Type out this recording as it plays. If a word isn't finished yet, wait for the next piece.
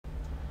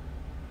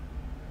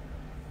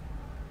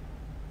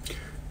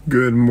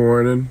Good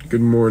morning,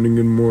 good morning,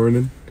 good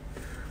morning.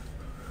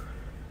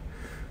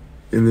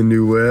 In the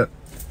new wet,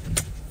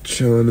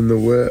 chilling in the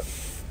wet.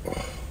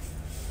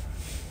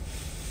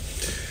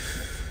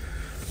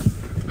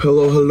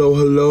 Hello, hello,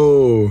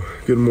 hello.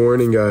 Good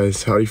morning,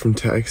 guys. Howdy from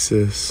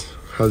Texas.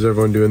 How's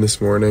everyone doing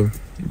this morning?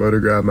 About to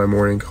grab my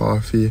morning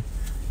coffee,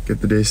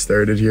 get the day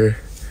started here.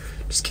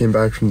 Just came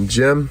back from the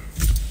gym,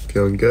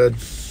 feeling good.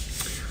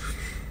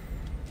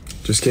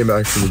 Just came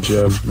back from the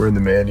gym. We're in the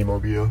Mandy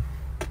Mobile.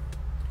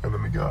 And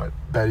then we got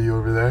Betty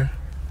over there.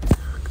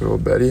 Good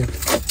old Betty.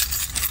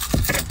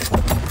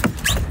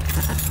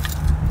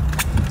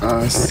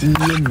 I see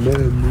a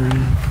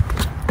memory.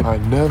 I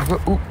never.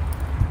 Ooh.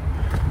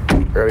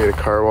 I gotta get a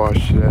car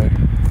wash today.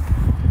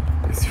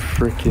 It's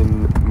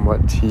freaking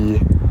muddy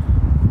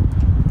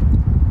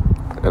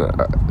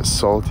and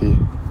salty.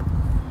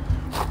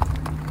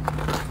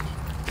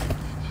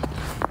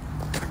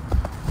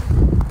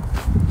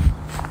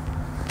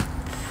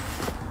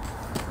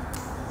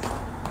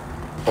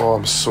 Oh,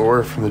 I'm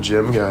sore from the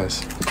gym,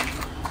 guys.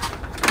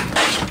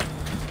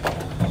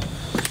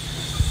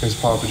 There's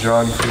Papa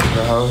John in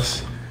the house.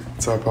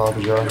 What's up, Papa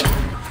John?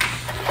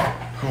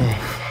 Oh,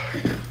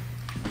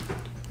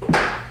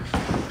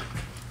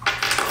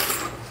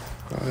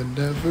 I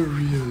never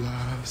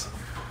realized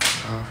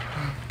how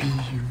happy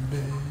you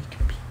make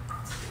me.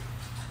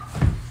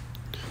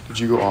 Did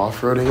you go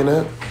off-roading in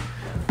it?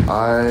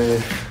 I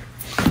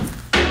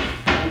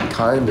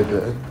kind of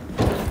did.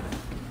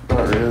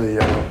 Not really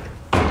yet.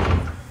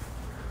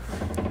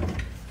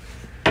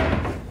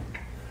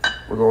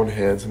 We're going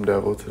Handsome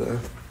Devil today.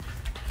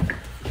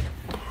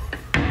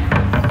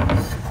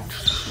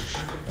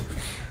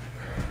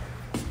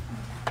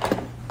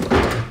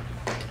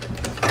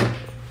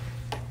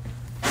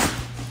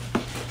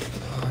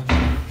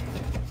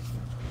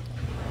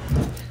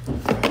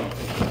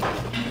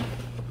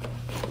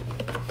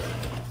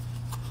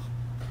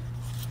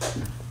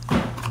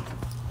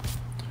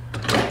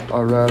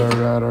 Alright.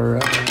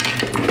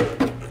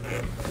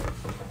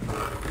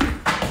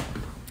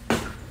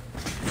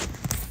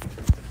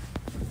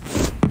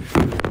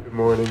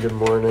 Good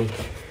morning.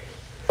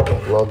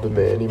 Love the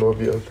Mandy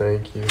Mobile,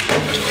 thank you.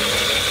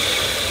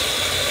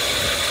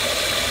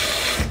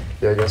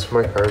 Yeah, I guess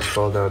my car's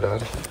called now,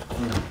 Dad.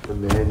 The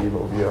Mandy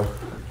Mobile.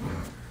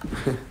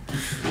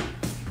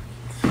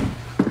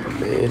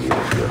 Mandy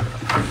Mobile.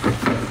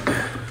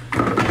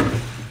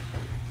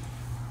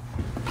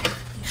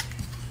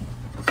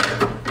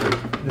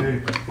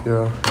 Hey.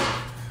 Yeah.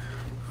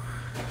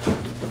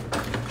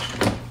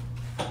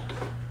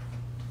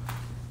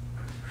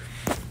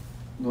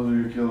 Those are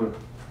your killer.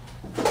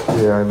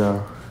 Yeah, I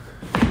know.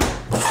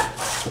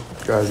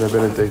 Guys, I've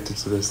been addicted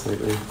to this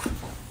lately.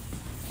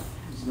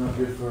 It's not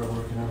good for our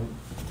working out.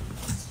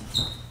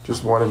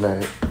 Just one a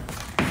night.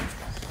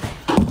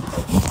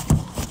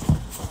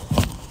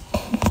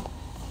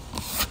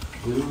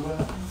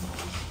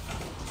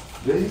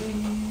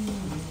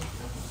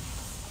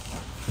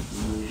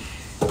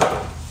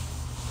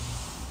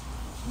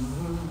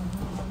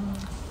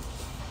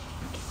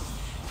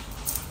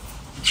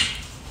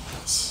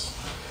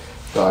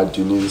 God,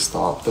 do you need to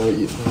stop though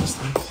eating those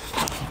things?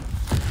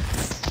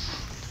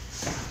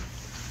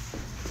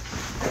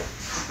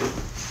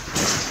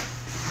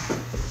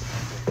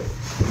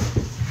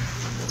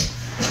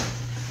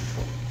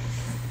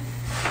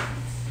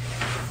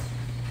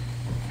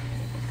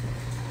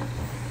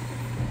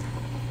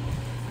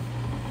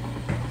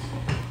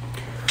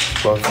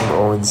 Love from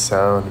Owen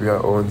Sound. We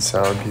got Owen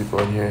Sound people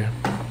in here.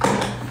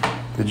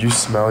 Did you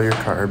smell your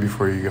car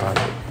before you got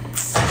it?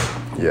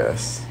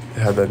 Yes. It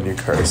had that new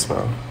car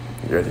smell.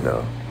 You already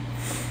know.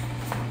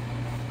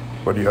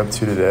 What are you up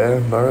to today?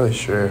 I'm not really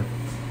sure.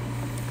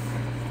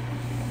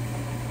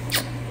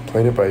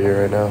 Playing it by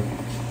ear right now.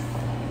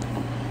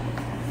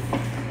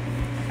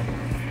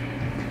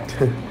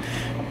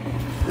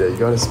 Yeah, you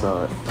gotta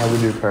smell it. How the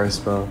new car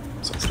smell?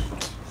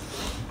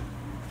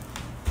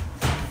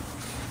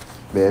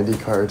 Mandy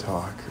car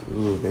talk.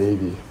 Ooh,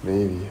 maybe.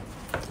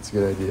 That's a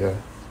good idea.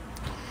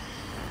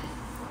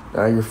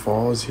 Niagara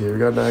Falls here. We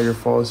got Niagara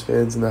Falls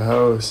fans in the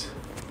house.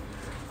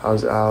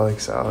 How's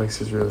Alex?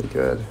 Alex is really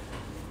good.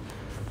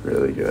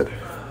 Really good.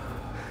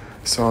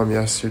 Saw him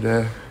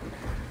yesterday,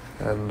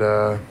 and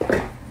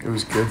it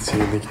was good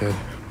seeing the kid.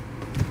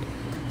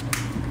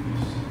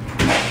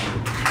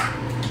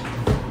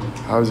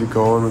 How's it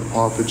going with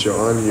Papa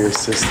John and your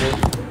assistant?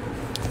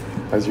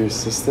 How's your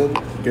assistant?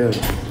 Good.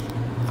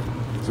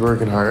 He's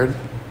working hard,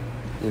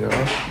 you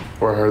know,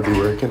 or hardly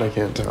working, I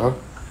can't tell.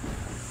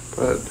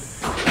 But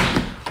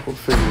we'll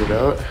figure it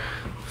out.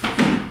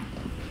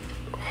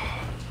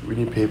 We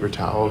need paper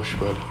towels,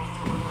 but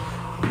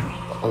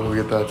I'll go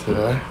get that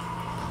today.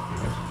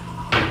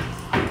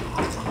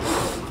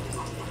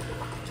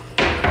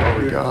 Oh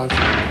my God.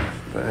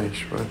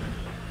 Thanks, bud.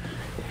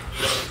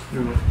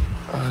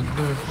 I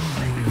never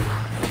realized.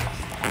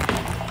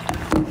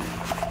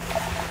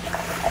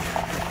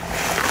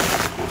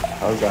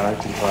 How's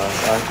acting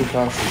class? Acting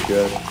class is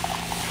good.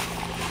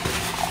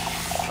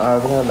 I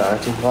haven't had an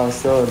acting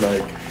class though in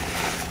like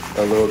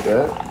A little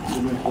bit.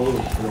 I've been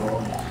closed for a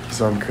while.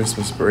 He's on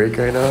Christmas break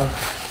right now.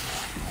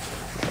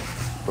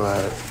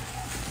 But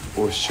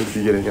we should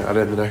be getting out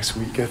in the next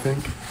week, I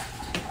think.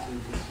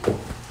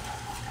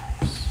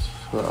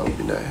 So that'll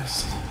be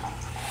nice.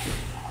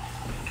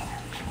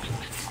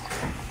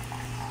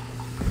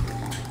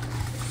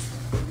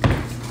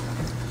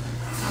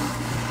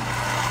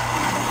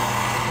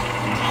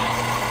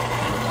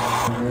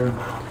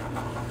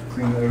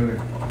 Clean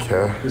everything.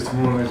 Okay. There's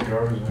some more nice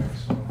garbage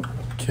bags, so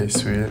Okay,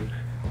 sweet.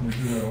 we'll do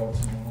that all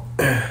tomorrow.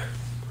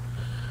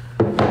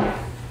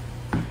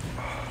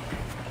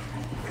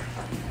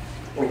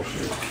 Oh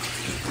shit.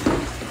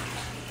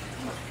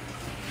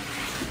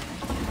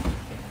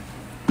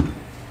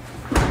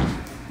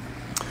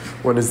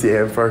 When does the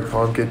AMFAR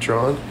comp get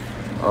drawn?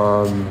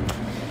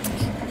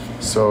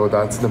 So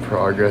that's in the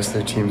progress.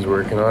 Their team's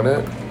working on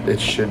it. It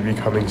should be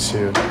coming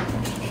soon.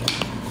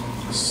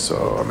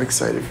 So I'm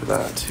excited for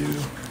that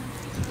too.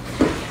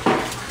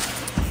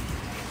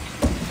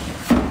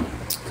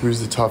 Who's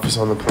the toughest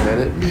on the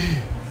planet? Me.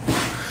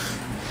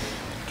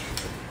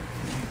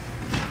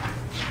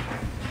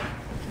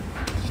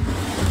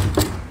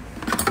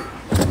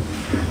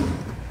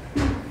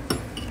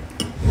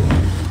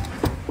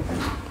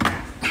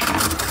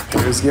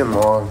 Hair's getting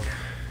long.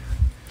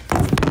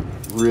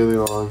 Really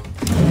long.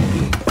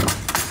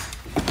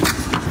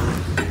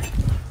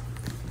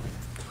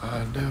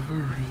 I never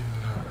realized.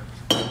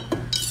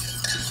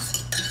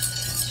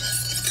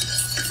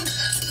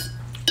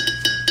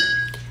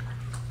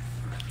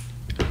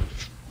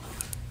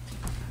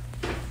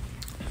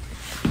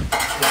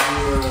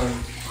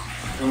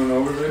 Coming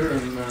over there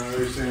and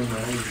they're saying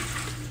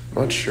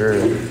Not sure.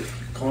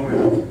 call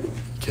me.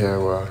 Okay,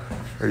 well,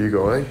 are you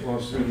going? Well,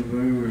 soon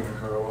maybe we're in a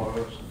car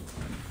wash.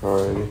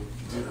 Alrighty.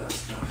 Do that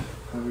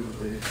stuff. Have a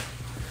good day.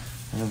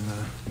 And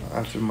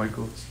after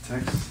Michael's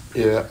text,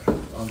 Yeah.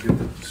 I'll get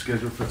the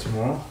schedule for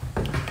tomorrow.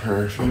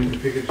 Perfect. We need to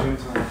pick a gym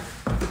time.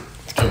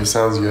 Okay,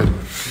 sounds good.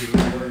 See you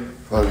later.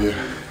 Love you.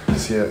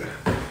 See ya.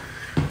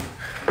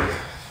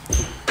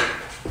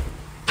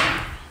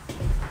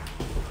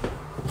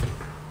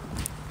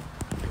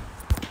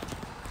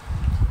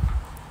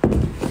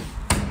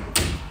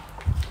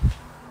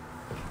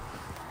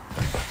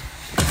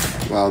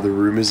 Wow, the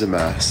room is a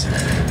mess.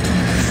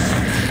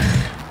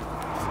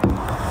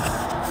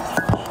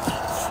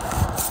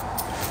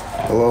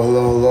 Hello,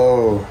 hello,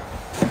 hello.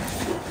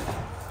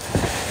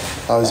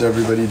 How's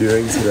everybody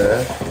doing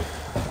today?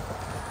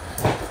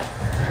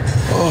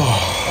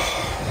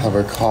 Oh, have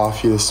our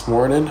coffee this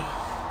morning.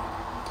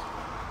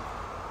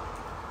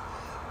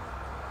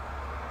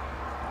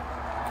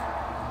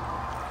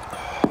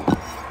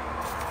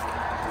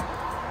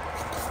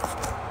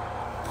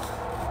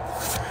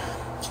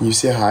 Can you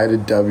say hi to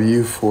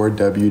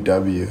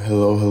W4WW?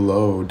 Hello,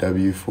 hello,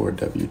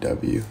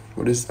 W4WW.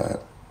 What is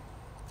that?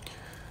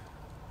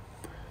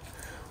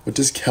 What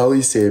does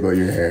Kelly say about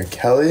your hair?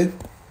 Kelly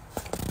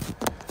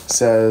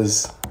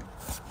says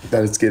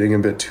that it's getting a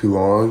bit too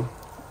long,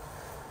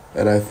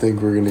 and I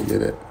think we're gonna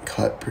get it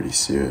cut pretty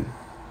soon.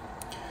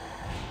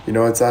 You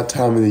know, it's that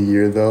time of the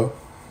year though.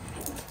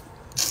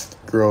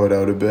 Grow it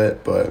out a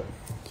bit, but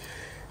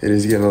it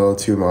is getting a little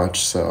too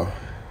much, so.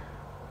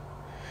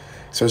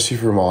 Especially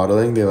for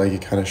modeling, they like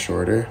it kind of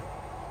shorter.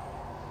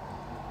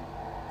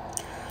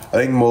 I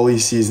think Molly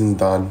season's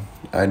done.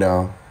 I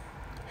know.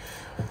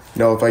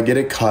 No, if I get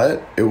it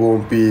cut, it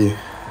won't be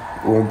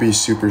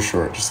super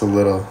short. Just a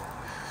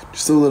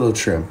little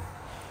trim.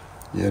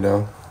 You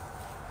know.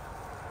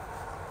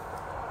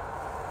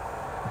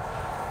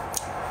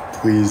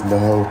 Please,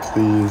 no,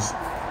 please.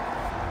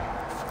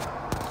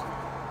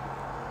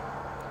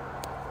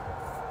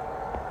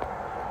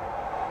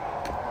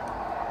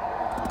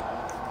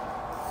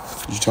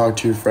 Did you talk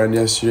to your friend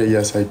yesterday?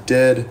 Yes, I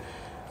did,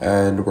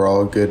 and we're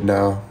all good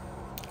now.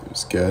 It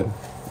was good.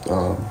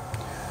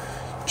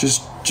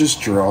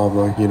 Just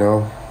drama, you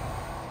know.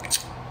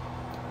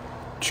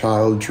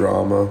 Child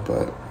drama,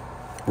 but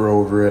we're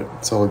over it.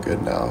 It's all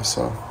good now.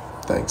 So,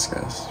 thanks,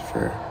 guys,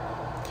 for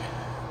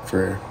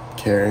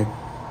caring.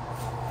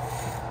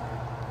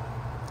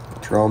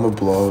 Drama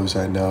blows,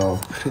 I know,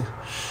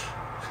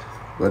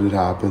 but it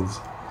happens.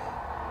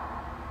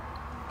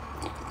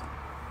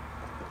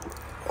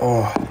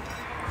 Oh.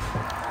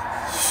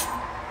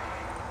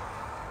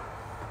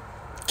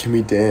 Can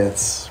we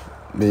dance?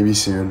 Maybe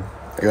soon.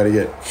 I gotta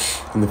get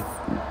in the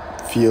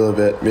feel of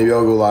it. Maybe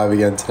I'll go live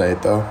again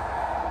tonight though.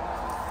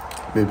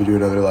 Maybe do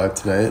another live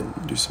tonight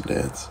and do some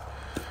dance.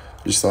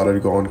 Just thought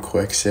I'd go on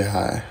quick, say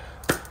hi.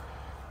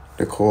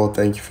 Nicole,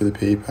 thank you for the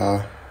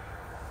PayPal.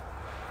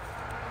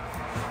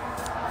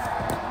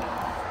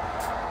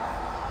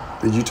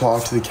 Did you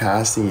talk to the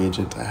casting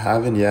agent? I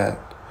haven't yet.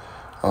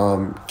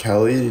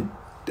 Kelly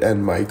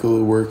and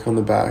Michael work on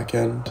the back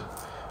end.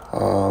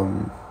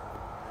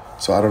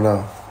 So I don't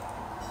know.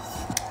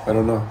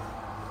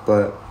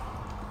 But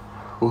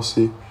we'll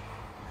see.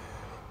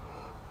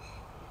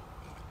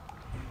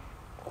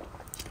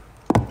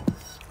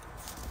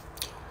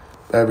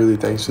 Beverly,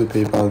 thanks for the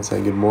PayPal and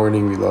saying good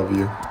morning. We love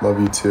you. Love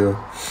you too.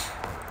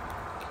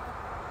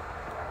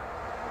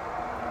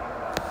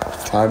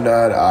 Time to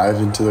add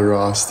Ivan to the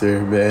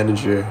roster.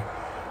 Manager.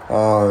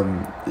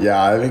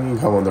 Yeah, Ivan can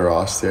come on the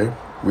roster.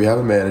 We have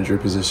a manager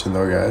position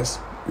though, guys.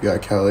 We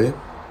got Kelly.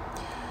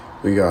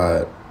 We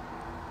got...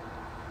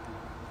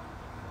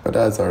 My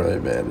dad's not really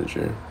a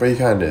manager, but he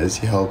kind of is.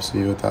 He helps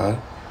me with that.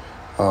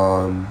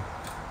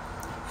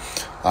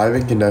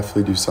 Ivan can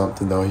definitely do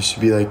something though. He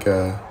should be like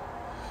a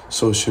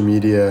social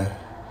media,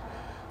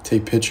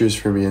 take pictures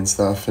for me and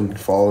stuff, and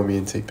follow me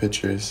and take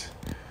pictures.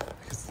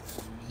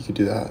 He could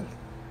do that.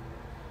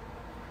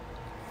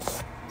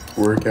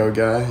 Workout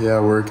guy,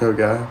 yeah, workout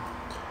guy.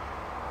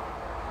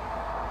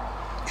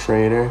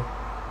 Trainer.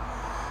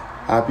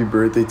 Happy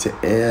birthday to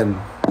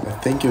Anne. I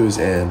think it was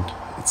Anne.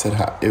 It said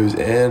it was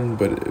Anne,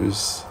 but it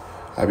was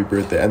happy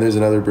birthday. And there's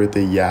another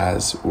birthday,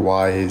 Yaz.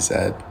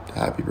 Y-A-Z.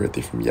 Happy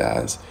birthday from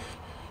Yaz.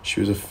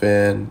 She was a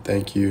fan.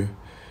 Thank you.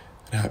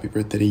 And happy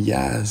birthday to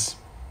Yaz.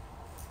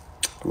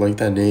 I like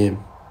that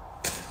name.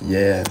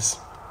 Yaz.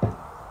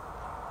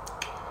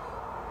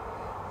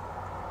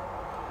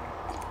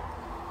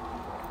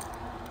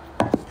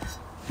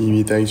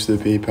 Mimi, thanks for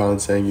the PayPal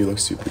and saying you look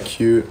super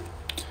cute.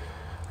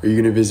 Are you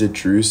gonna visit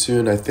Drew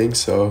soon? I think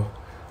so.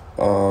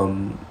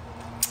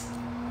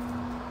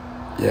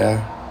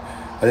 Yeah.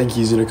 I think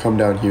he's gonna come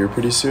down here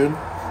pretty soon.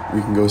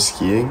 We can go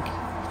skiing.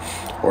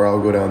 Or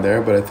I'll go down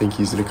there, but I think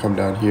he's gonna come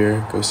down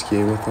here, go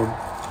skiing with him.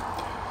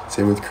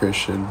 Same with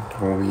Christian,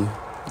 homie,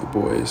 the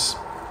boys.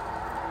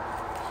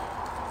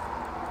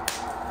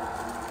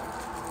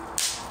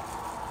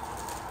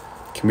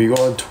 Can we go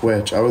on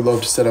Twitch? I would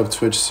love to set up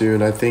Twitch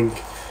soon. I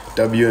think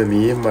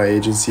WME, my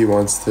agency,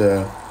 wants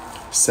to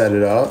set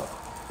it up.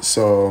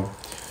 So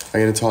I'm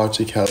gonna talk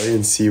to Kelly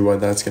and see when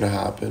that's gonna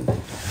happen.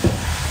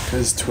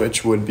 Because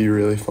Twitch would be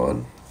really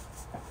fun.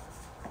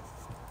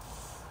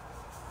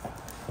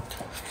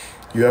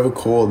 You have a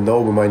cold?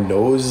 No, but my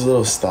nose is a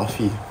little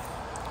stuffy.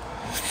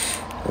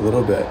 A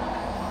little bit.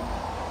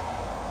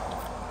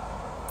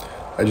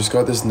 I just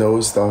got this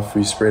nose stuff.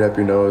 We sprayed up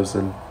your nose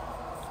and...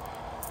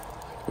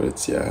 But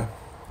it's, yeah.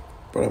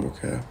 But I'm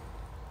okay.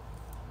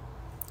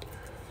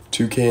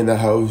 2K in the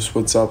house.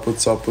 What's up,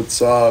 what's up,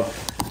 what's up?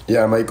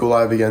 Yeah, I might go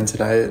live again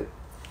tonight.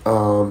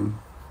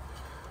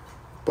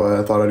 But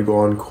I thought I'd go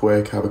on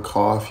quick, have a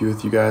coffee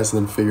with you guys,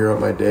 and then figure out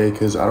my day.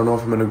 Because I don't know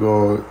if I'm going to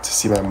go to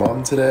see my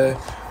mom today,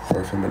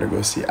 or if I'm going to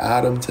go see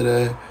Adam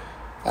today.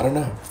 I don't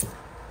know.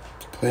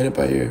 Playing it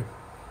by ear.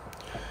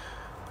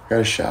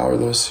 Gotta shower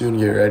though soon,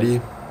 get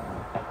ready.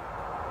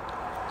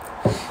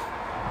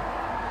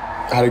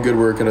 Had a good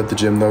workout at the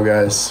gym though,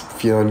 guys.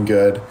 Feeling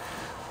good.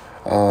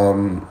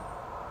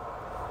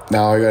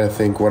 Now I gotta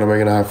think, what am I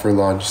gonna have for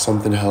lunch?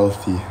 Something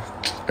healthy.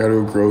 I gotta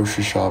go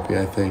grocery shopping,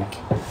 I think.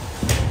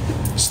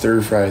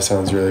 Stir fry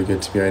sounds really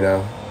good to me right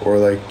now. Or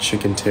like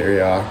chicken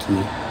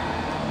teriyaki.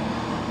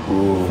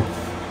 Ooh.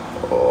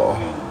 Oh.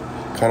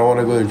 Kinda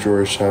wanna go to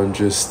Georgetown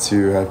just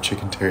to have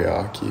chicken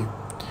teriyaki.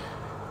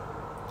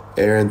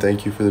 Aaron,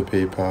 thank you for the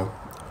PayPal.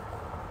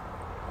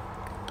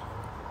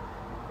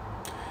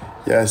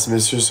 Yes,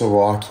 Mr.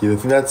 Sawaki. The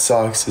thing that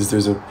sucks is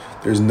there's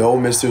no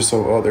Mr.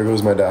 Oh, there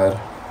goes my dad.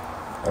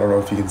 I don't know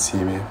if you can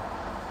see me.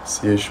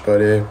 See-ish,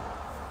 buddy.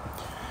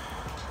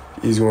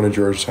 He's going to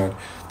Georgetown.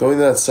 The only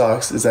thing that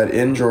sucks is that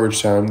in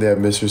Georgetown, they have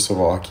Mr.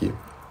 Sawaki.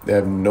 They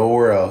have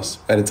nowhere else.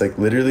 And it's like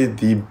literally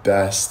the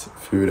best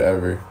food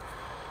ever.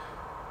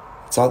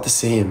 It's not the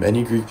same.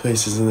 Any Greek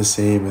place isn't the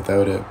same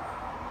without it.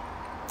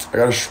 I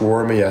got a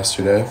shawarma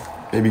yesterday.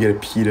 Maybe get a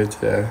pita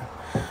today.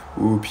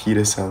 Ooh,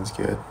 pita sounds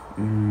good.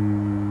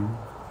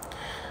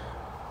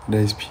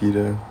 Nice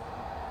pita.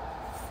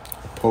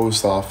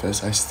 Post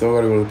office. I still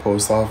gotta go to the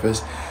post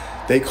office.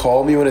 They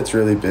call me when it's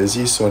really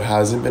busy, so it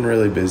hasn't been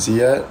really busy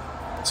yet.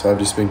 So I've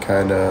just been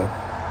kind of,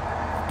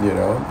 you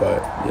know,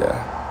 but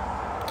yeah.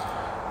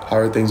 How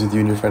are things with you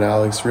and your friend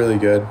Alex? Really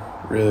good.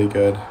 Really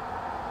good.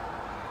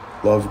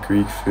 Love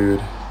Greek food.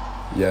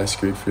 Yes,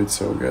 Greek food's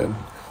so good.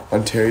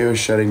 Ontario is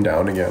shutting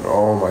down again.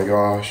 Oh my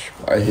gosh.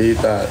 I hate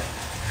that.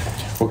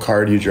 What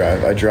car do you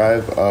drive? I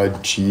drive a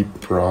Jeep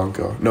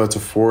Bronco. No, it's a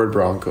Ford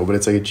Bronco, but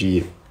it's like a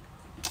Jeep.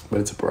 But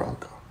it's a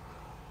Bronco.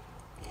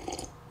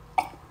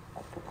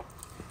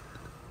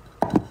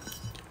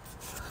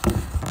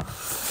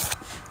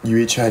 You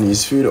eat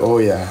Chinese food? Oh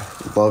yeah.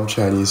 Love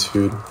Chinese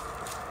food.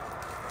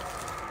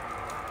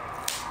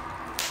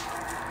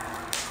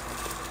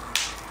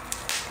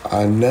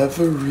 I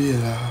never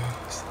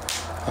realized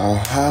how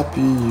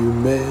happy you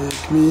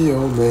make me,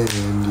 oh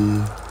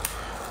Mandy.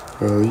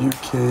 Well, you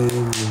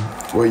came.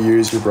 What year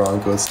is your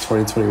Bronco? It's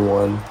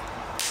 2021.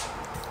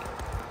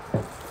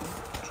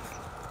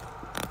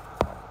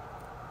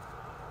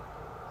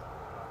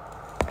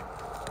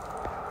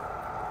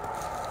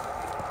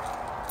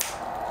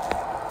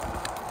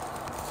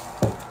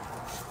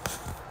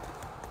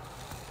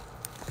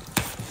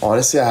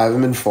 Honestly, I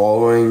haven't been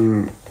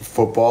following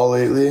football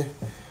lately,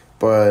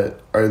 but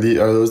are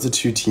those the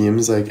two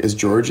teams? Like, is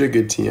Georgia a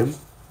good team?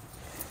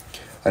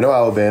 I know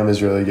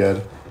Alabama's really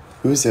good.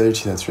 Who's the other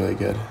team that's really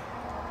good?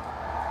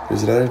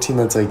 There's another team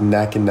that's like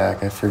neck and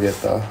neck. I forget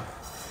though.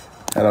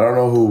 And I don't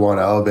know who won,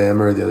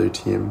 Alabama or the other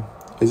team.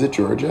 Is it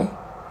Georgia?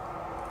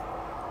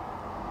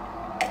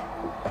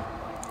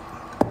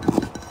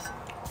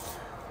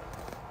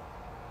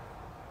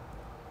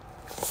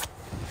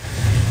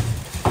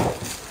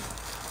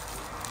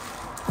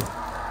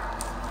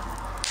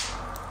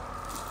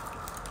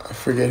 I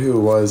forget who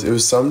it was. It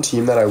was some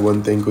team that I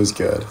wouldn't think was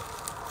good.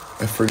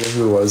 I forget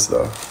who it was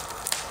though.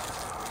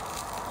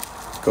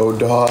 Go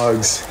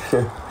Dogs.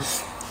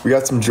 We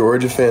got some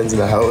Georgia fans in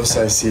the house,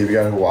 I see. We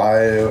got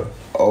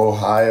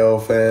Ohio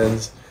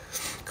fans.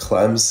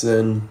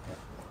 Clemson.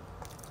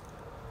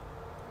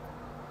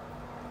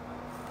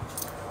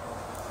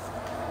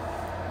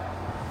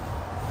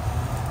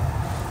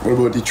 What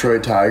about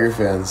Detroit Tiger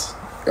fans?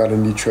 Got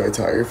any Detroit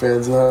Tiger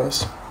fans in the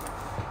house?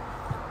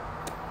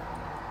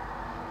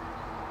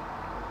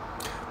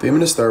 I think I'm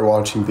gonna start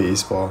watching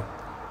baseball.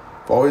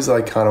 I've always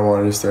kind of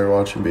wanted to start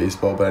watching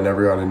baseball, but I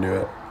never got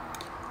into it.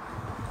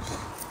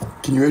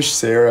 Can you wish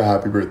Sarah a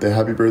happy birthday?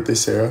 Happy birthday,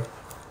 Sarah.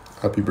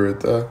 Happy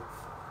birthday.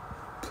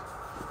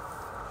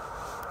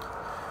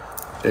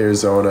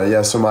 Arizona.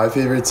 Yeah, so my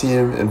favorite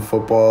team in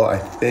football, I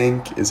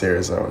think, is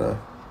Arizona.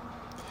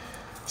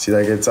 See,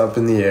 it's up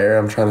in the air.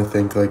 I'm trying to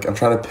think, I'm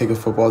trying to pick a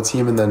football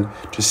team and then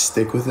just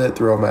stick with it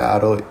throughout my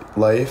adult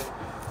life.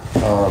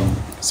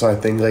 So I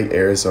think,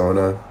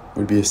 Arizona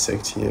would be a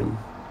sick team.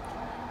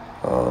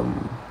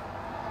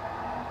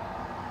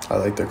 I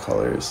like their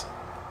colors.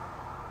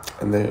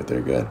 And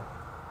they're good.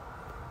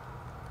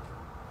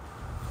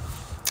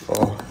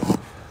 Oh,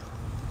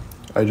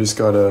 I just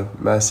got a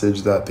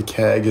message that the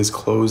keg is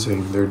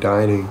closing. They're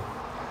dining.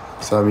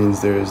 So that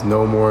means there is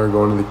no more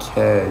going to the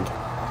keg.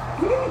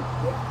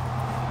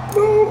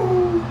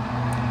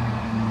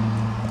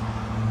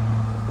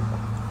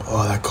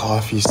 Oh, that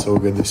coffee's so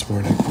good this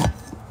morning.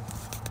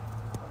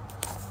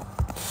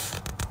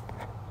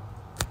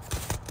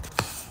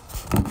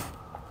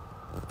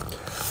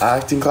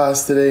 Acting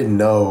class today?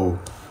 No.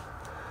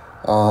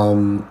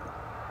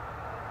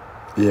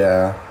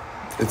 Yeah.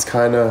 It's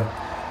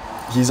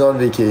he's on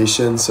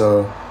vacation,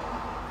 so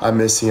I'm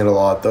missing it a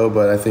lot though,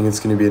 but I think it's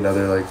going to be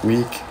another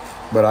week.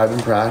 But I've been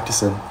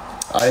practicing.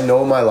 I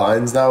know my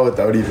lines now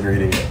without even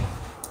reading it.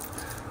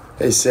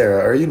 Hey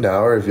Sarah, are you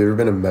now or have you ever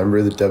been a member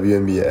of the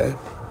WNBA?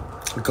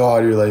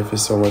 God, your life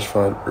is so much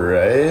fun,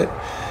 right?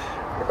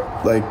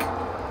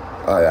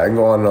 I can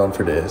go on and on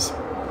for days.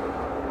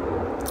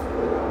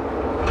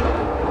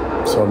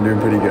 So I'm doing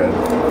pretty good.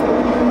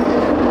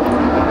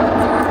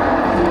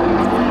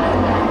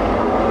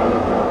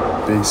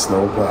 Big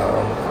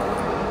snowplow.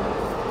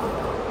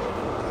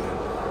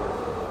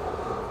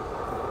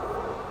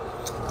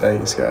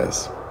 Thanks,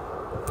 guys.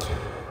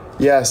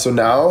 Yeah, so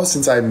now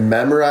since I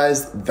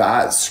memorized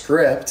that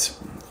script,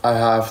 I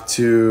have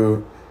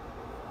to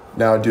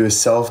now do a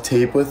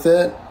self-tape with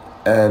it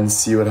and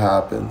see what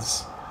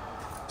happens.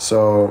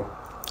 So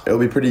it'll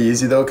be pretty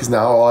easy though, because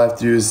now all I have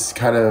to do is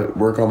kind of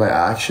work on my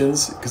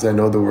actions because I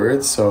know the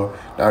words. So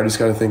now I just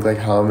got to think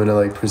how I'm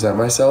going to present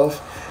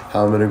myself,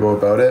 how I'm going to go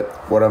about it,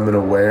 what I'm going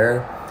to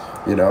wear.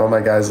 You know, my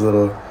guy's a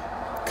little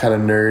kind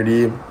of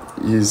nerdy.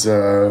 He's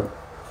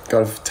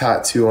got a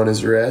tattoo on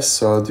his wrist,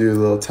 so I'll do a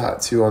little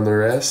tattoo on the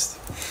wrist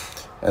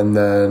and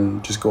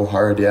then just go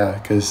hard, yeah,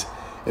 because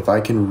if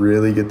I can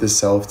really get this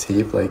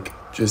self-tape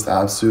just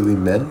absolutely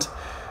mint,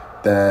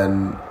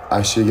 then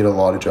I should get a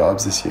lot of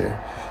jobs this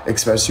year,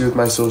 especially with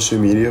my social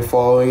media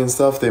following and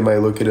stuff. They might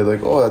look at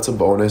it oh, that's a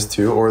bonus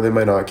too, or they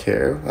might not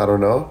care, I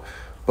don't know,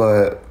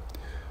 but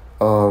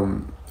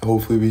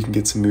hopefully we can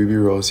get some movie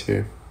roles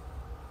here.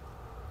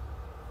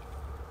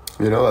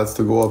 You know, that's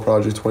the goal of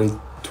Project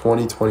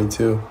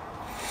 2022.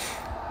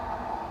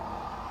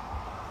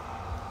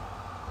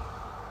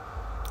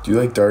 Do you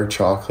like dark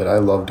chocolate? I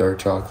love dark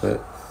chocolate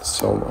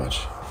so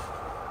much.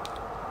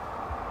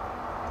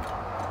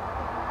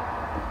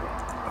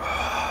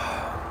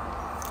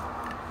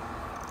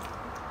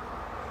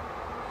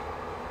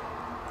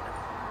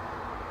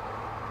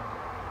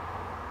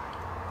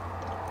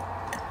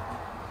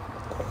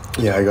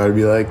 Yeah, I gotta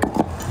be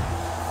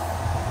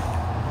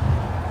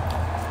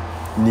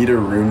need a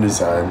room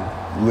design.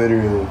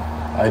 Literally,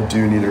 I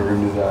do need a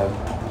room design.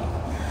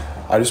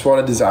 I just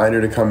want a designer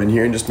to come in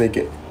here and just make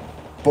it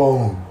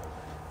boom.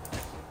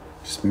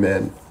 Just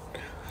mint.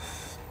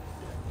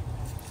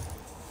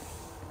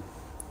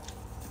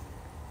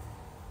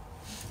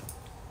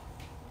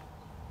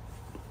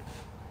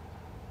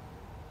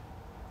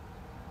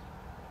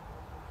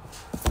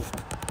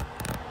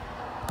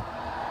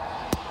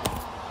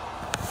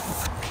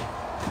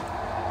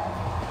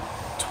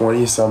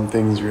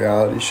 Twenty-somethings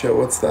reality show.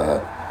 What's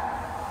that?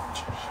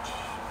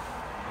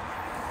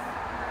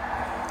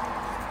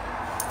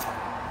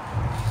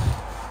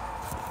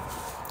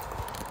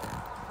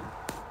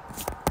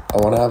 I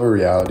want to have a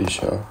reality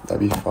show. That'd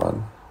be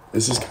fun.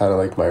 This is kind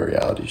of my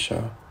reality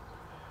show.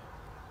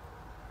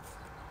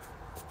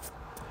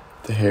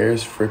 The hair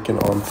is freaking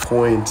on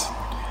point.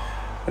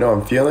 I know,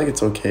 I'm feeling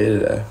it's okay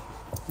today,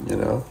 you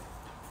know?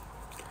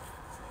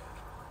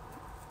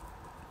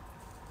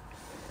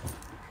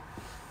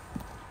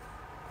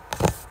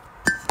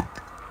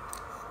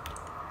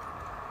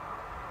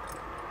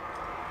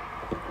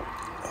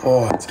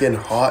 Oh, it's getting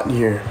hot in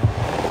here.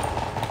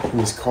 In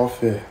this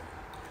coffee.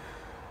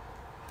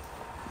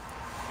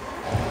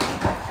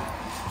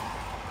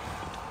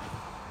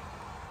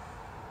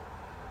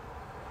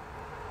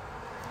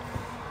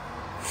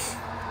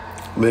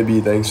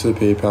 Libby, thanks for the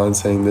PayPal and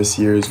saying this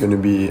year is going to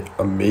be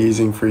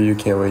amazing for you.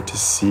 Can't wait to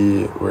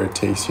see where it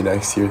takes you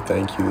next year.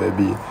 Thank you,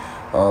 Libby.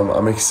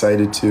 I'm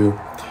excited to,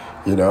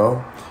 you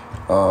know,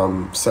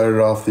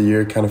 started off the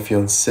year kind of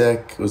feeling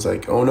sick. It was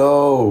like, oh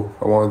no,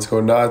 I wanted to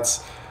go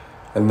nuts.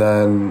 And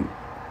then,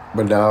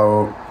 but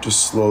now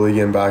just slowly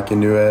getting back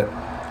into it.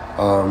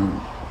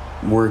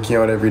 Working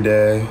out every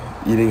day,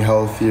 eating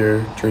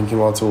healthier, drinking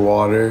lots of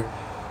water,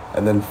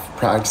 and then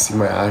practicing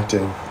my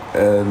acting.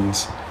 And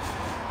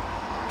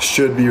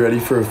should be ready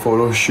for a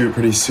photo shoot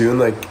pretty soon,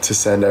 like to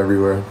send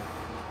everywhere.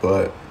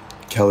 But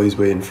Kelly's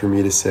waiting for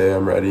me to say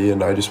I'm ready,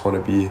 and I just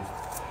want to be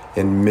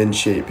in mint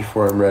shape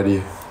before I'm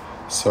ready.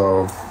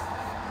 So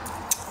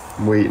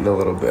I'm waiting a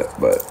little bit,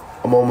 but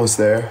I'm almost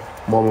there.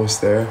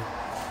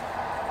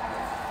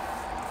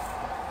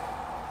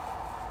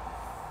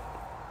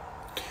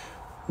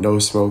 No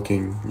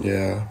smoking,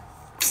 yeah,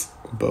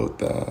 about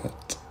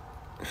that.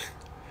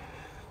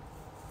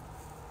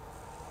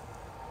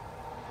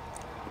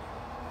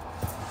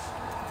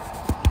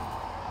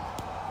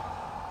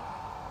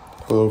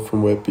 Hello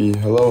from Whitby.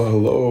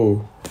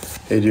 Hello.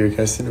 Hey dear, can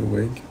I send a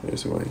wink?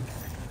 There's a wink.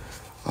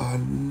 I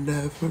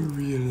never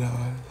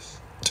realized.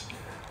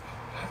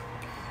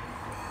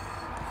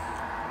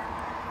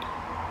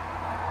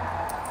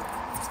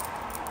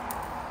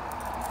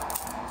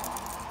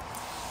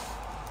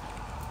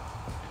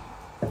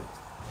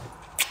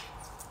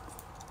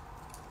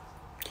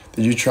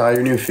 Did you try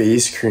your new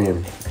face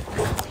cream?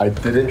 I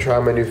didn't try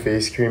my new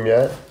face cream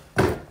yet.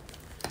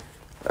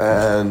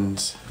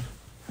 And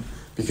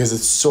because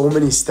it's so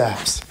many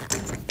steps.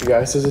 The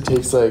guy says it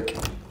takes like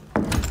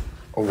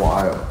a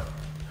while.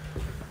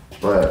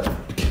 But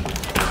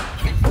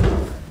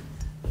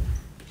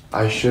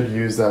I should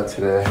use that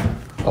today.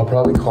 I'll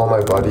probably call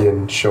my buddy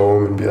and show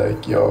him and be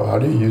like, yo, how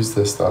do you use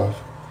this stuff?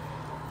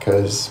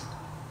 Because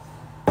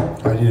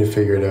I need to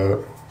figure it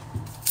out.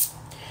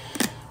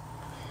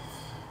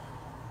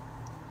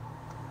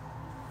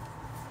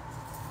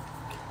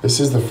 This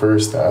is the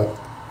first step.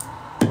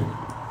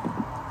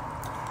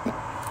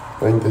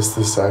 I think this is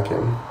the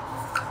second.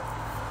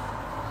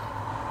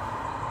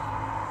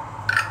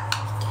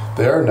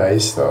 They are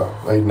nice though,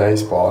 like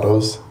nice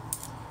bottles.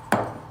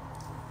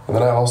 And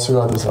then I also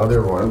got this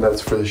other one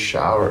that's for the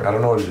shower. I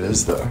don't know what it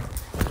is though.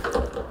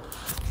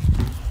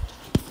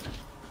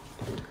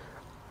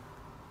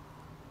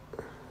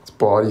 It's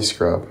body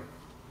scrub.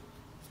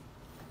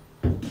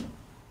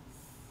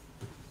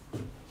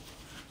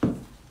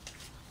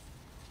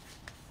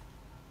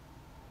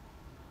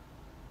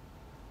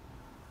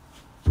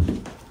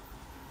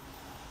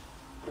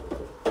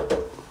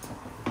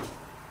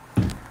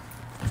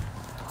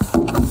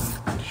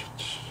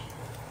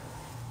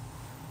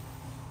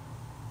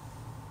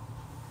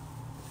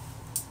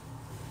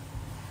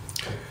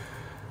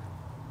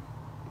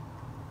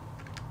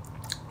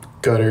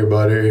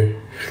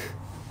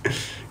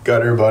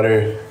 Gutter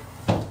butter.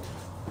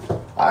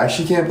 I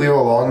actually can't believe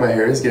how long my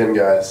hair is getting,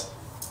 guys.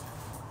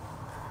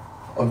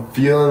 I'm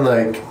feeling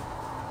like,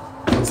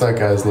 what's that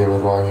guy's name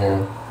with long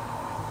hair?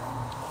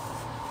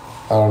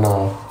 I don't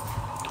know.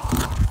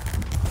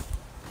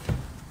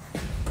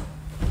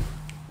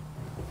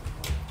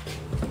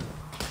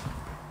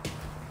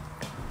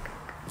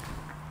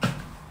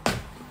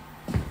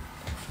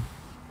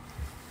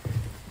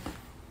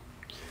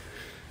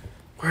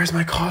 Where's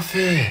my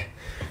coffee?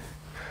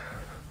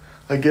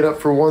 I get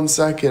up for 1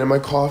 second and my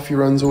coffee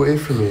runs away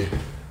from me.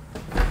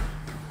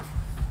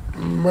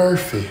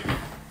 Murphy.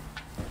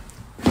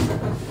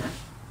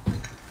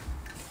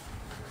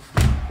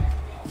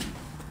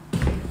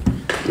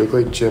 You look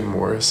like Jim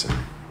Morrison.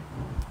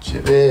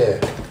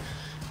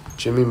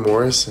 Jimmy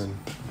Morrison.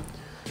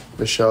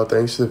 Michelle,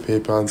 thanks for the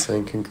PayPal and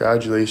saying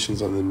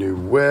congratulations on the new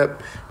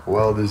whip.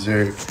 Well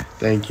deserved.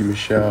 Thank you,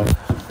 Michelle.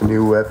 The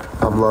new whip.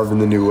 I'm loving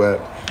the new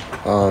whip.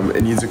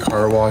 It needs a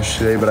car wash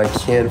today, but I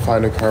can't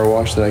find a car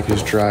wash that I can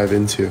just drive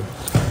into.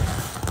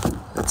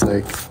 It's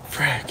like,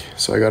 frick.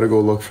 So I gotta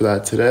go look for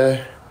that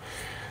today.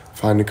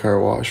 Find a car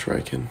wash where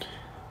I can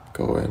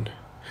go in.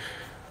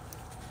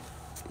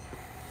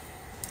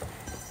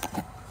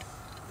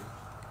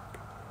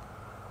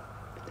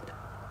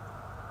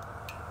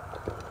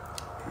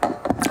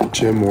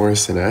 Jim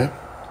Morrison, eh?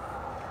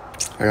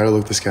 I gotta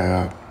look this guy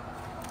up.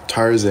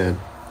 Tarzan.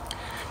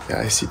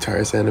 Yeah, I see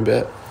Tarzan a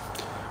bit.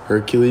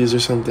 Hercules or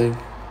something.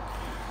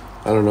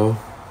 I don't know.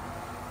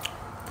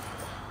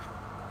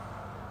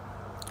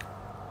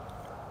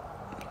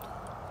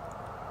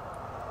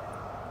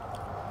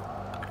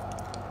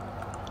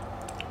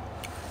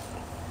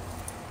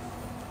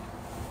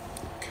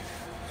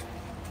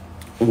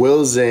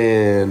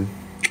 Wilson.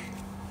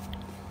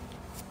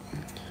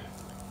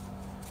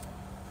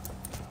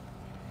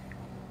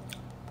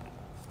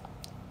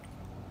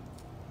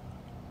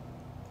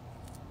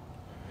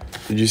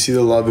 Did you see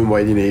the love in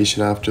Whiteyy18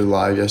 after the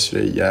live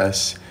yesterday?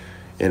 Yes.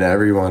 And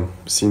everyone.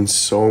 Seen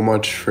so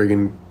much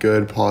friggin'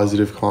 good,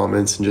 positive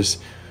comments and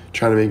just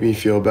trying to make me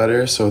feel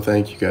better. So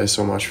thank you guys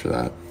so much for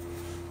that.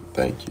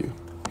 Thank you.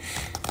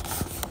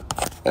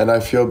 And I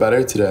feel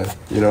better today.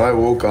 You know, I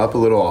woke up a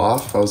little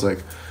off. I was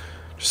like,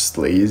 just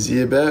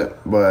lazy a bit,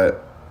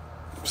 but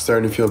I'm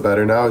starting to feel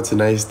better now. It's a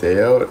nice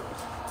day out.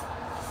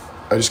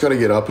 I just gotta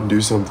get up and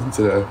do something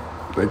today.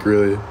 Like,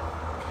 really.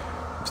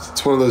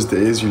 It's one of those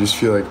days you just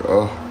feel like,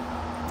 oh,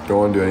 don't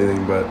want to do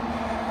anything, but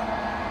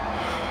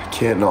I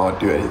can't not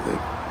do anything.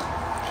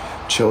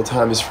 Chill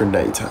time is for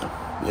nighttime.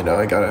 You know,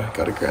 I gotta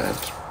grind.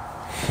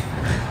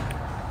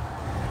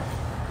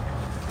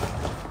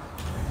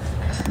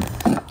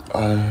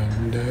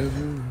 Never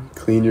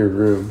clean your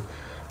room.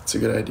 That's a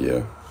good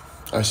idea.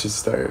 I should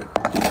start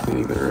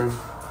cleaning the room.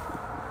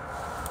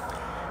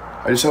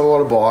 I just have a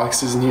lot of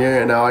boxes in here,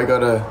 and now I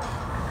gotta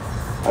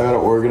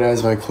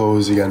organize my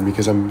clothes again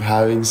because I'm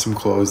having some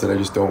clothes that I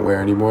just don't wear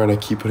anymore, and I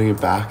keep putting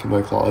it back in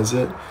my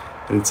closet.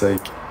 And it's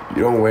like,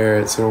 you don't wear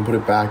it, so don't put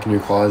it back in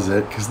your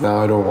closet because now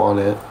I don't want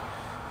it.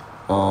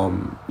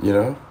 You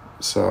know?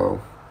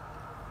 So,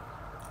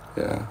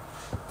 yeah.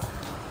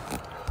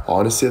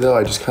 Honestly though,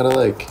 I just kind of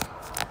like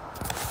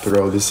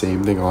throw the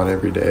same thing on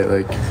every day.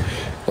 Like,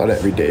 not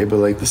every day, but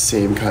like the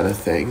same kind of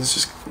things.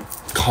 Just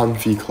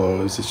comfy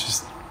clothes. It's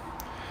just,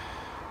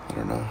 I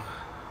don't know.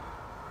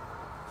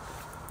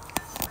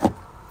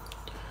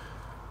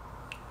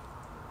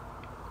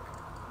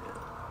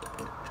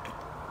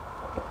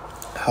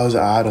 How's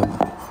Adam?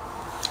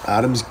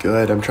 Adam's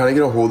good. I'm trying to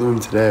get a hold of him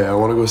today. I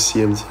want to go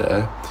see him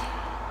today,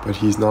 but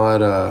he's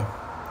not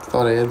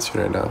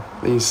answering right now.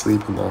 I think he's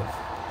sleeping though.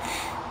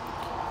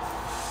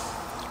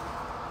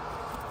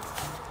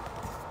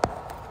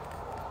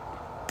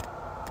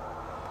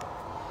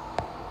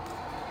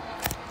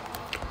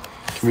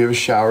 Can we have a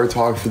shower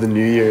talk for the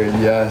new year?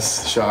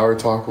 Yes, shower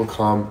talk will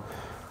come.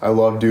 I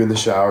love doing the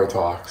shower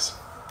talks.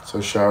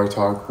 So shower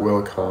talk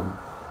will come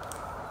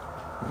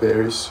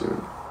very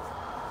soon.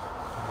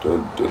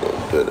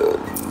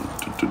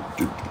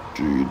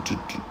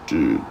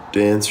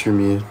 Dance for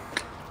me.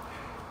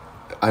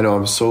 I know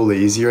I'm so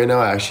lazy right now.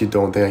 I actually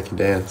don't think I can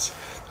dance.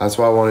 That's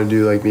why I want to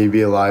do like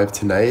maybe a live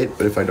tonight.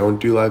 But if I don't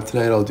do live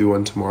tonight, I'll do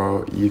one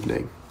tomorrow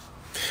evening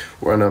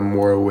when I'm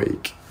more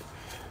awake.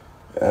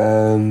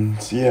 And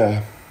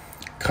yeah,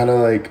 kind of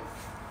like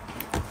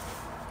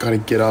gotta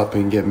get up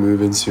and get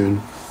moving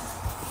soon.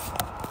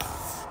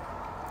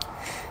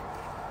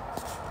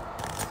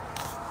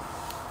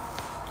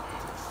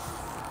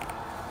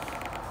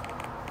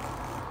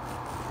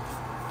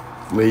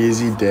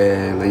 Lazy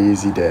day,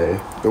 lazy day.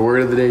 The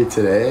word of the day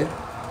today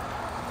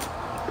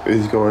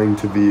is going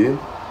to be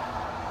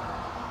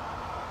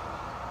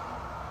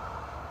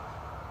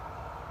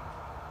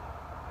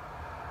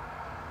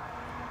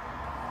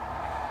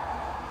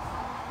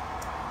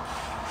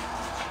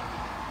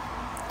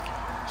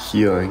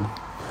healing.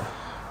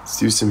 Let's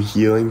do some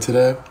healing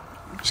today.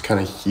 Just kind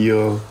of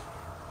heal,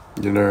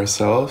 you know,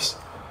 ourselves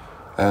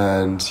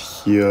and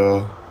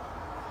heal.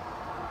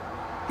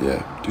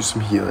 Yeah, do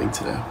some healing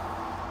today.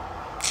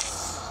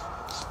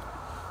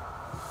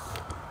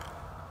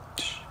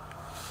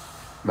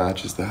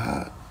 Matches the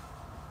hat.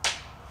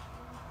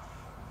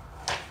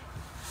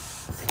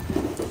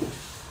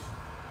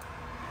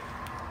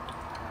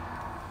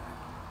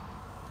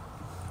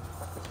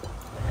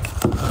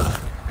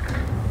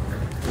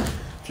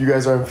 If you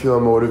guys aren't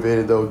feeling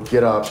motivated though,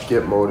 get up,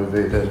 get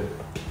motivated.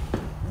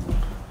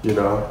 You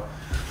know,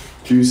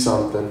 do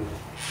something.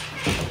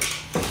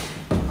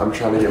 I'm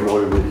trying to get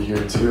motivated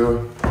here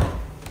too.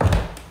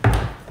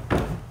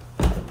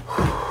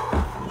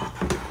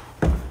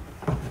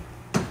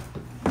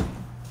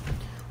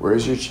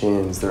 Where's your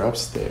chains? They're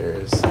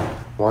upstairs.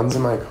 One's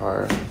in my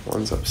car,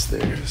 one's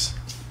upstairs.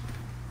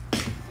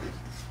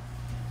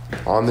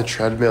 On the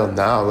treadmill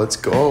now, let's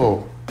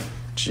go.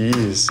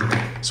 Jeez.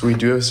 So we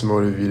do have some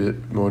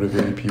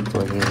motivated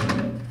people in here.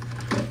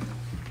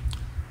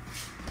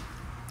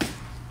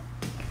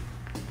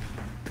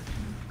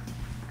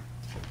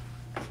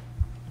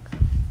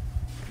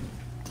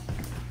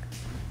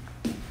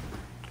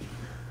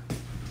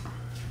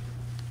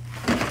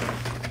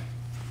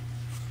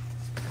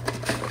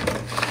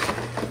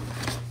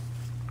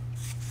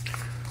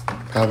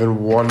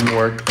 Having one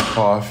more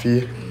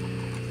coffee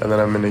and then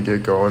I'm gonna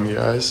get going,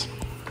 guys,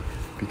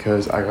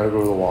 because I gotta go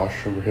to the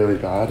washroom really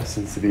bad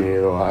since the beginning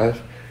of the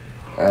live,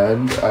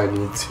 and I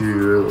need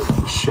to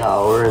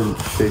shower and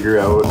figure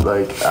out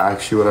like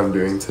actually what I'm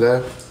doing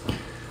today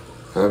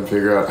and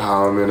figure out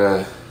how I'm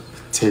gonna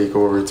take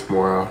over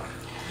tomorrow,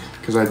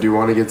 because I do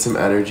want to get some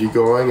energy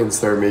going and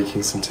start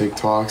making some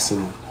TikToks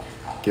and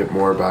get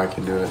more back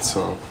into it.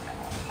 So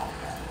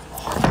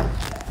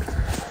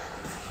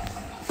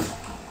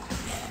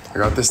I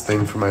got this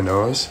thing for my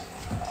nose.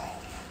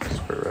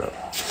 Swear it up.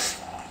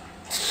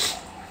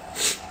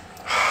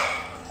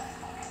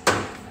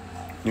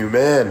 New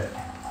man.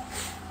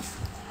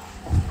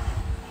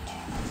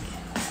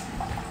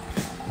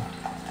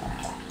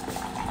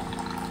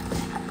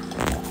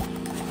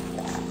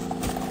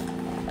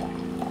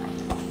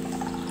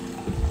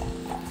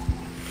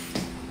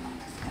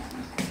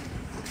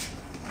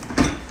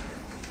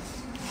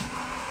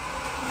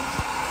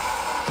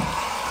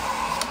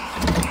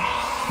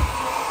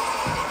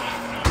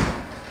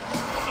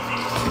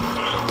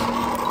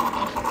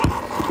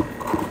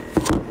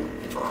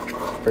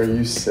 Are Are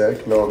you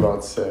sick? No, I'm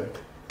not sick.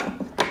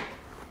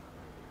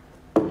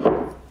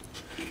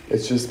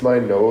 It's just my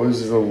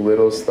nose is a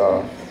little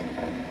stuffed.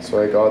 So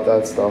I got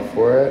that stuff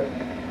for it.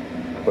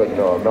 But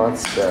no, I'm not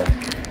sick.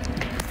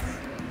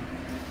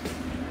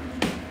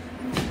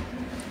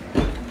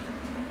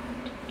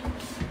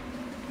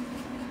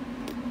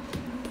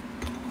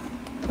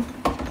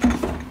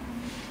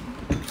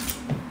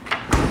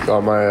 Got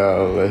my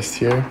list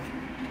here.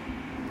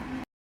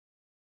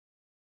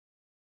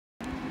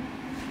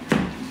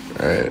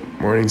 Alright,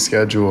 morning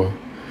schedule.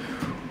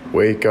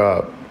 Wake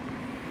up.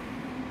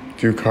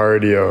 Do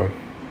cardio.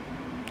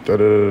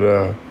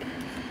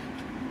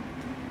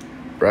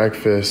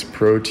 Breakfast,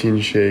 protein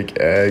shake,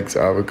 eggs,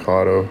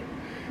 avocado,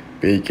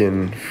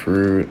 bacon,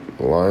 fruit,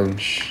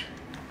 lunch.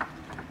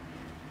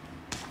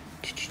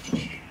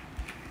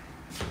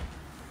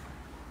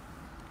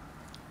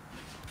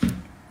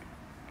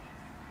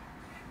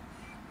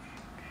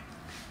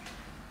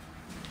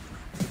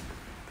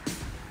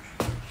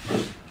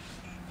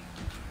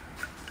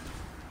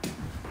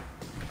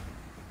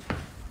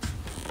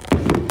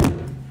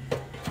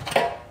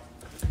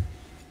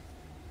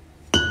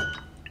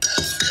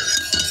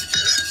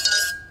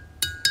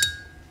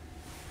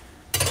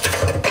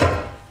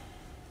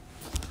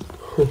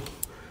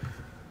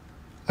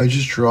 I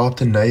just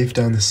dropped a knife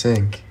down the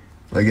sink.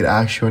 Like it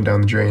actually went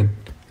down the drain.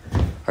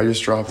 I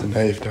just dropped a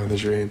knife down the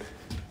drain.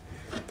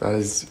 That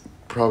is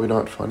probably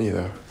not funny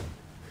though.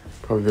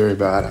 Probably very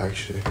bad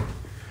actually.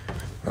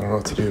 I don't know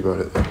what to do about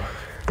it though.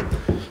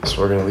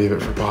 So we're gonna leave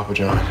it for Papa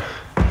John.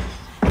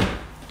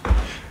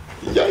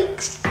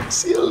 Yikes!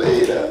 See you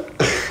later.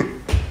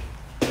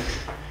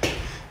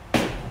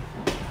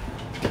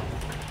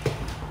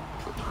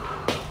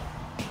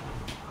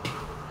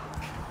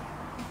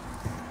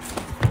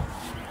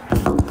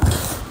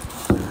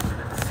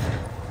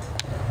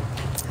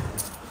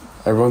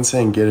 Everyone's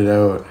saying get it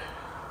out.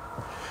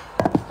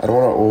 I don't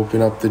want to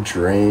open up the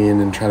drain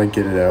and try to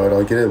get it out.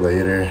 I'll get it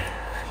later,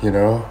 you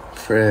know?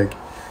 Frig.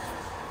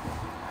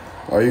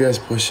 Why are you guys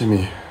pushing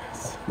me?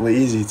 I'm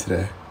lazy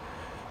today.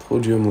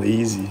 Told you I'm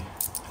lazy.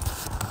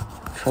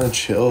 I'm trying to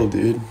chill,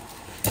 dude.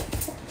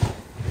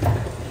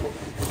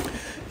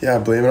 Yeah,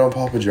 blame it on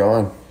Papa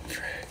John.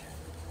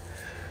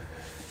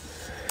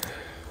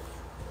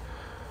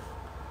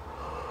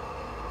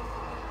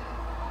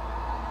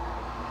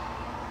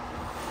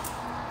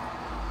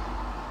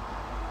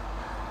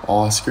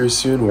 Oscars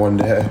soon, one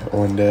day.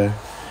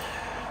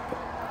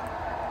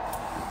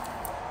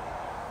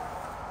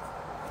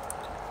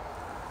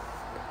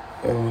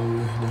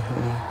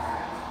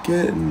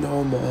 Getting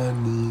on my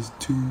knees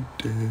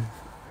today.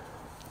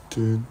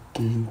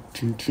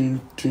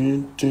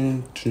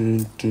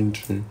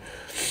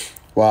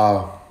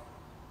 Wow,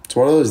 it's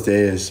one of those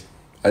days.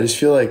 I just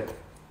feel like,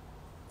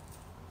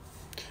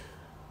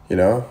 you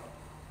know,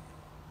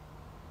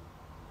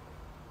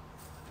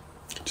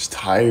 just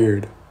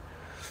tired.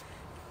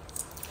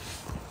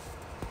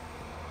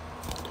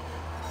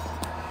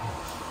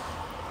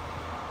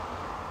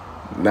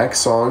 Next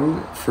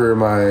song for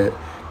my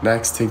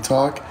next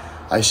TikTok,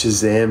 I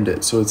Shazammed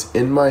it. So it's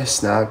in my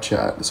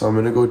Snapchat. So I'm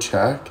going to go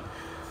check.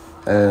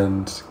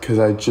 And because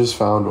I just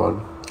found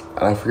one.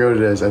 And I forget what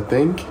it is. I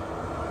think.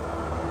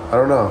 I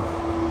don't know.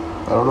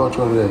 I don't know which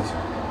one it is.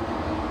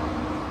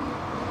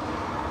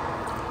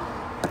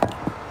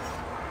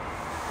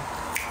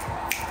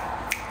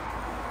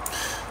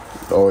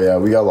 Oh yeah,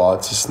 we got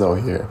lots of snow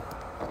here.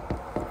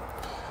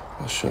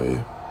 I'll show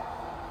you.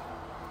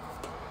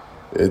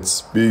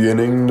 It's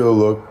beginning to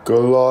look a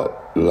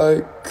lot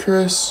like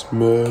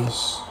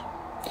Christmas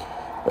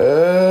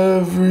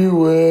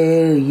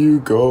everywhere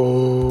you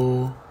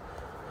go.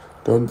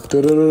 Dun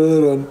dun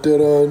dun dun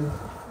dun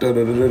dun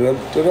dun dun dun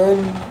dun.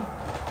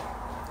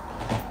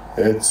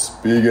 It's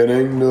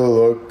beginning to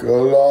look a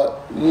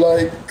lot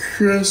like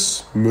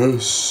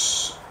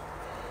Christmas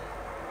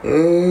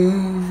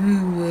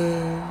everywhere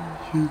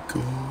you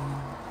go.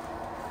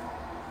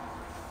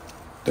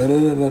 Dun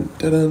dun dun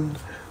dun dun.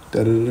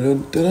 Dun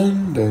dun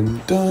dun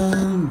dun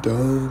dun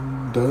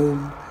dun dun.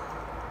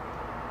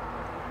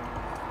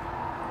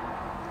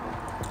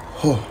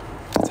 Oh,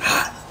 it's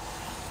hot.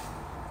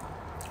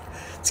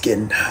 It's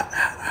getting hot.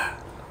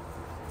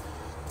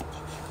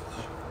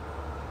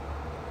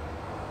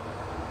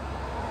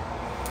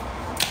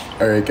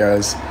 Alright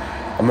guys,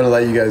 I'm gonna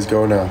let you guys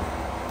go now.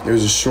 It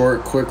was a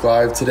short, quick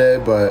live today,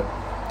 but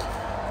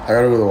I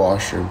gotta go to the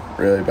washroom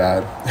really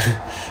bad.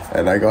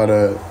 And I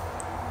gotta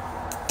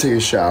take a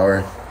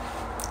shower.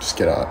 Just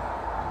get up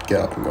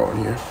and go in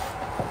here.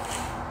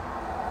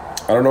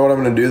 I don't know what I'm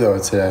gonna do though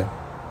today.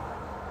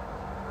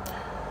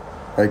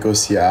 Might go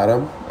see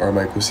Adam, or I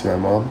might go see my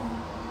mom.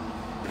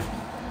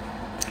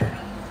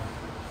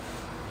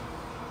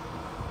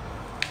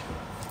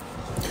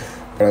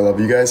 But I love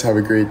you guys. Have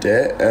a great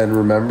day. And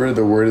remember,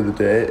 the word of the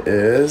day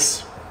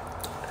is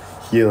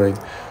healing.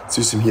 Let's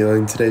do some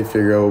healing today.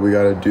 Figure out what we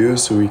gotta do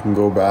so we can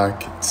go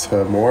back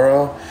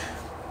tomorrow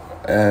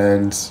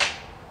and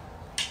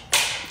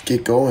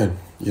get going,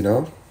 you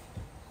know?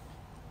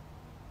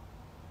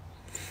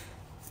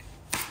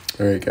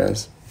 All right,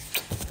 guys.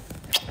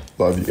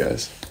 Love you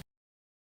guys.